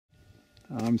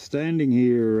I'm standing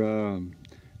here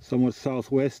somewhat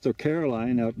southwest of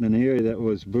Caroline, out in an area that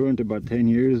was burnt about 10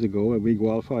 years ago. A big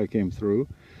wildfire came through.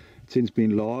 It's since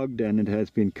been logged and it has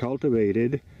been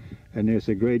cultivated, and there's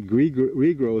a great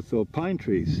regrowth of pine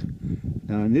trees.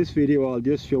 Now in this video I'll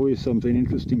just show you something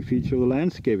interesting feature of the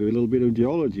landscape, a little bit of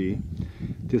geology.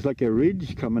 There's like a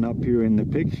ridge coming up here in the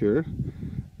picture,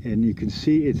 and you can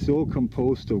see it's all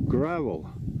composed of gravel,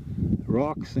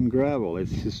 rocks and gravel.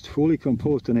 It's just fully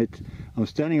composed, and I'm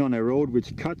standing on a road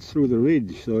which cuts through the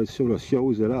ridge, so it sort of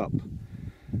shows it up.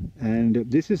 And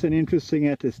this is an interesting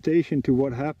attestation to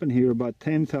what happened here about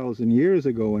 10,000 years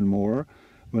ago and more,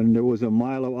 when there was a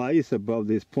mile of ice above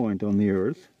this point on the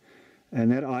earth, and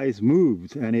that ice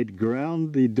moved and it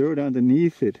ground the dirt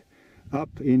underneath it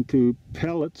up into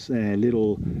pellets and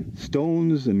little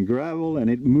stones and gravel, and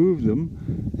it moved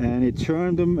them and it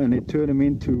churned them and it turned them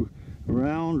into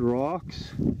round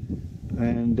rocks,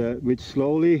 and which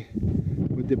slowly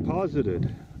were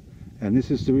deposited, and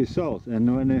this is the result.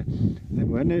 And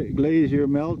when the glacier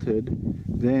melted,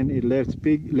 then it left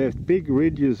big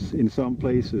ridges in some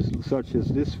places, such as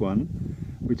this one,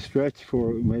 which stretched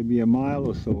for maybe a mile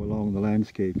or so along the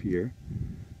landscape here,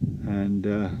 and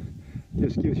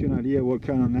just gives you an idea what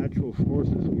kind of natural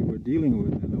forces we were dealing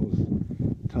with in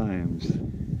those times.